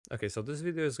Okay, so this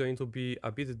video is going to be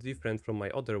a bit different from my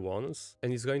other ones,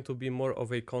 and it's going to be more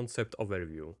of a concept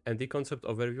overview. And the concept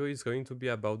overview is going to be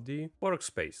about the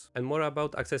workspace, and more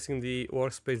about accessing the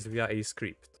workspace via a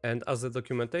script. And as the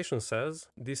documentation says,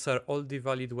 these are all the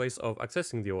valid ways of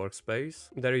accessing the workspace.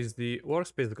 There is the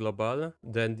workspace global,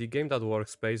 then the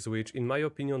game.workspace, which in my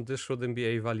opinion this shouldn't be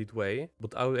a valid way,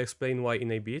 but I will explain why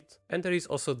in a bit. And there is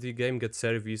also the game get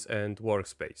service and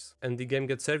workspace. And the game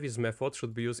get service method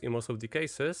should be used in most of the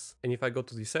cases. And if I go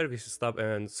to the services tab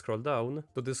and scroll down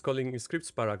to this calling scripts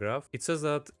paragraph, it says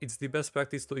that it's the best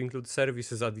practice to include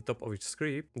services at the top of each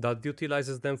script that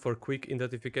utilizes them for quick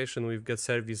identification with get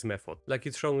service method, like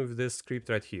it's shown with this script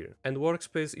right here. And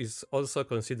workspace is also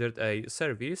considered a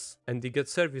service, and the get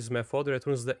service method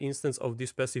returns the instance of the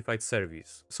specified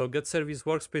service. So get service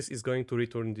workspace is going to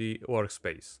return the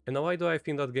workspace. And now why do I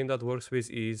think that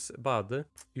game.workspace is bad?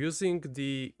 Using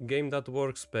the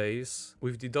game.workspace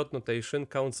with the dot notation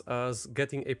counts as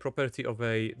getting a property of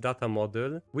a data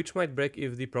model, which might break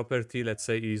if the property, let's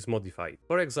say, is modified.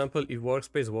 For example, if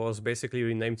workspace was basically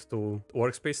renamed to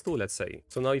workspace2, let's say.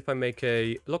 So now if I make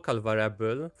a local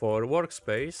variable for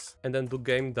workspace and then do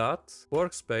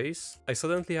game.workspace, I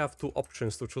suddenly have two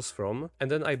options to choose from, and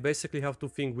then I basically have to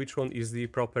think which one is the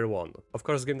proper one. Of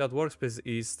course, game.workspace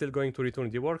is still going to return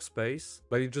the workspace,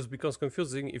 but it just becomes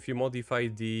confusing if you modify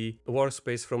the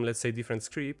workspace from, let's say, different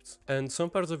scripts. And some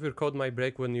parts of your code might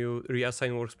break when you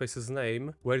reassign workspace's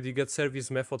name, where the getService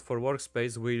method for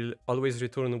workspace will always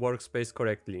return workspace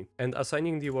correctly. And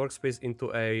assigning the workspace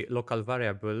into a local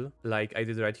variable, like I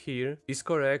did right here, is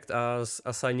correct as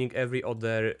assigning every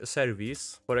other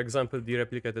service, for example the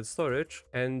replicated storage.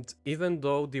 And even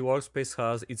though the workspace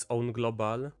has its own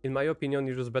global, in my opinion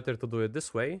it's just better to do it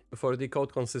this way for the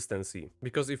code consistency.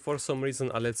 Because if for some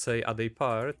reason I, let's say, add a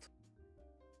part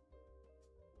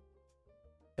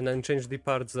and then change the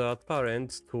parts at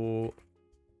parent to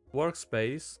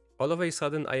workspace, all of a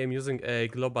sudden I am using a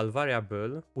global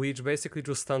variable, which basically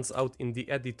just stands out in the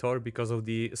editor because of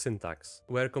the syntax.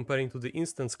 Where comparing to the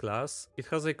instance class, it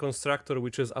has a constructor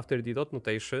which is after the dot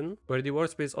notation, where the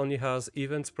workspace only has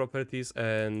events, properties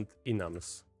and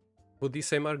enums. But the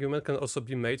same argument can also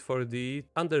be made for the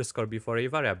underscore before a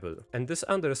variable. And this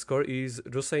underscore is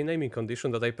just a naming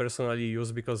condition that I personally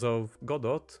use because of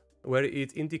Godot, where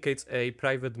it indicates a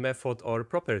private method or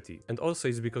property. And also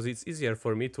it's because it's easier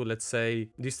for me to, let's say,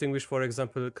 distinguish, for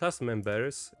example, class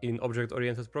members in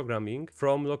object-oriented programming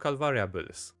from local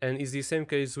variables. And it's the same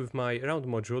case with my round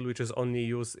module, which is only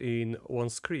used in one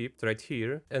script right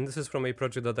here. And this is from a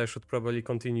project that I should probably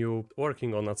continue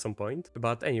working on at some point.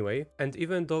 But anyway, and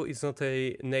even though it's not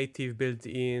a native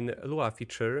built-in Lua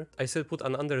feature, I still put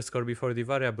an underscore before the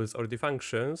variables or the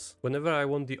functions whenever I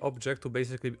want the object to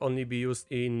basically only be used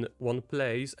in one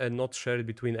place and not shared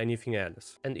between anything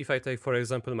else. And if I take, for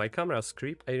example, my camera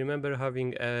script, I remember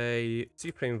having a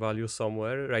C-frame value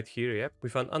somewhere right here, yep,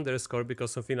 with an underscore,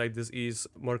 because something like this is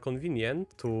more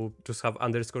convenient to just have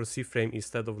underscore C-frame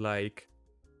instead of like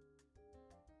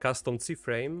custom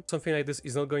C-frame. Something like this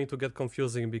is not going to get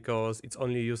confusing because it's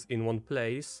only used in one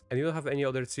place and you don't have any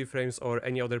other C-frames or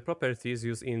any other properties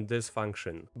used in this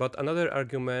function. But another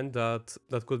argument that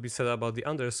could be said about the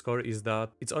underscore is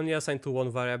that it's only assigned to one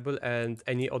variable and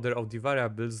any other of the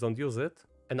variables don't use it.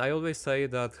 And I always say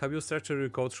that how you structure your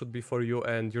code should be for you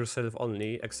and yourself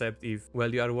only, except if,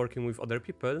 well, you are working with other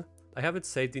people. I have it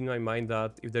saved in my mind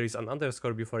that if there is an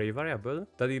underscore before a variable,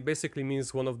 that it basically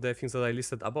means one of the things that I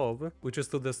listed above, which is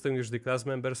to distinguish the class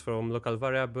members from local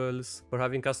variables, for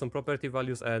having custom property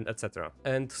values, and etc.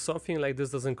 And something like this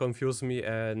doesn't confuse me,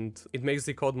 and it makes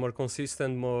the code more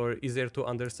consistent, more easier to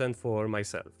understand for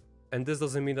myself. And this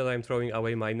doesn't mean that I'm throwing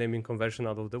away my naming convention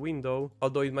out of the window,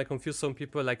 although it might confuse some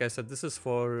people. Like I said, this is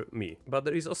for me. But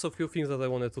there is also a few things that I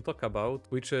wanted to talk about,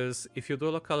 which is if you do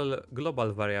local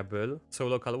global variable, so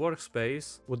local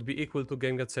workspace would be equal to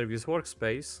game.getService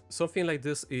workspace, something like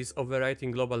this is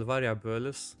overwriting global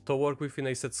variables to work within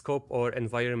a set scope or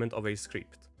environment of a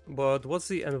script. But what's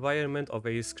the environment of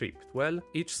a script? Well,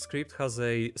 each script has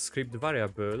a script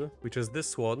variable, which is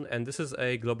this one, and this is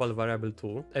a global variable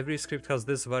too. Every script has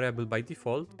this variable by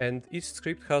default, and each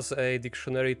script has a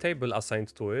dictionary table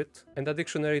assigned to it, and that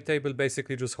dictionary table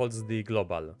basically just holds the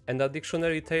global. And that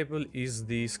dictionary table is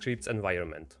the script's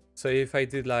environment. So if I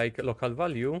did like local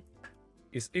value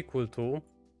is equal to,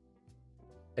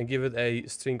 and give it a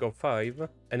string of 5,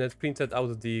 and it printed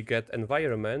out the get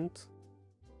environment,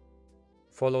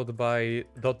 followed by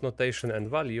dot notation and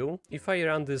value, if I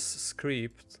run this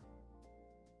script,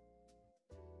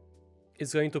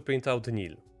 it's going to print out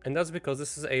nil. And that's because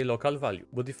this is a local value.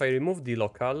 But if I remove the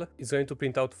local, it's going to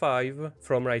print out 5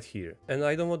 from right here. And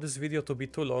I don't want this video to be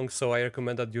too long, so I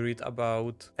recommend that you read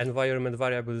about environment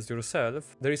variables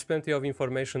yourself. There is plenty of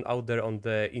information out there on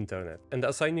the internet. And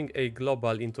assigning a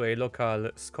global into a local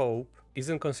scope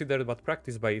isn't considered bad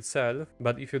practice by itself,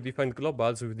 but if you define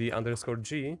globals with the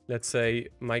 _g, let's say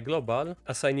my global,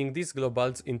 assigning these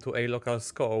globals into a local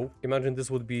scope, imagine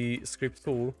this would be script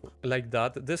 2, like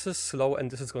that, this is slow and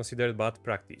this is considered bad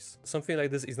practice. Something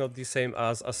like this is not the same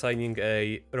as assigning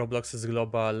a Roblox's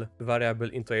global variable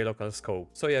into a local scope.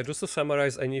 So yeah, just to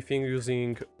summarize, anything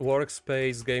using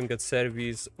workspace, game get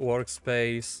service,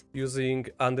 workspace, using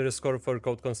underscore for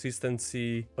code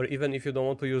consistency, or even if you don't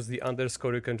want to use the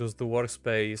underscore, you can just do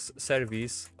workspace,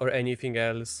 service, or anything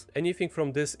else. Anything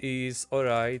from this is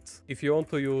alright. If you want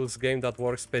to use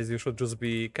game.workspace, you should just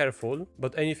be careful,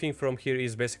 but anything from here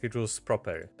is basically just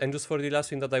proper. And just for the last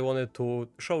thing that I wanted to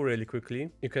show really quickly,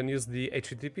 you can use the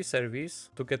HTTP service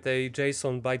to get a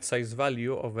JSON byte-sized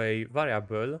value of a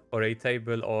variable, or a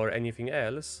table, or anything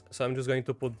else. So I'm just going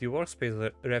to put the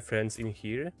workspace reference in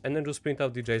here, and then just print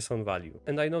out the JSON value.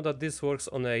 And I know that this works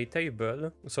on a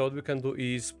table, so what we can do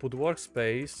is put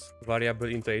workspace variable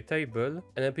into a table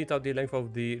and then print out the length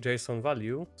of the JSON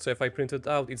value. So if I print it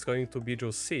out, it's going to be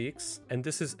just 6, and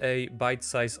this is a byte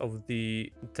size of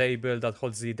the table that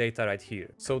holds the data right here.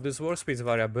 So this workspace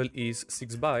variable is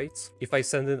 6 bytes. If I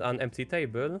send in an empty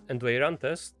table and do a run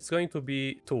test, it's going to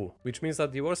be 2, which means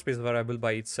that the workspace variable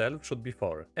by itself should be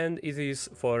 4, and it is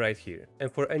 4 right here. And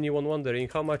for anyone wondering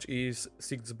how much is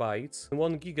 6 bytes,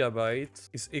 1 gigabyte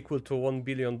is equal to 1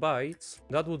 billion bytes.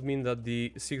 That would mean that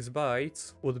the 6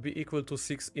 bytes would be equal to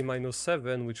 6e minus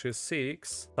 7, which is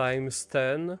 6, times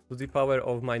 10 to the power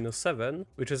of minus 7,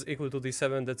 which is equal to the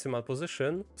 7 decimal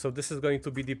position. So this is going to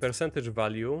be the percentage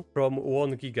value from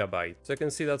 1 gigabyte. So you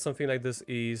can see that something like this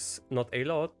is not a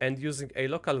lot, and using a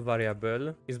local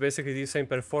variable is basically the same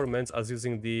performance as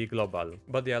using the global.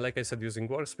 But yeah, like I said, using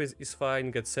workspace is fine,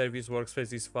 get service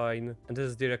workspace is fine, and this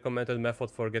is the recommended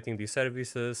method for getting the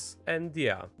services. And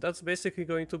yeah, that's basically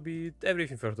going to be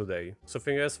everything for today. So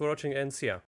thank you guys for watching, and see ya.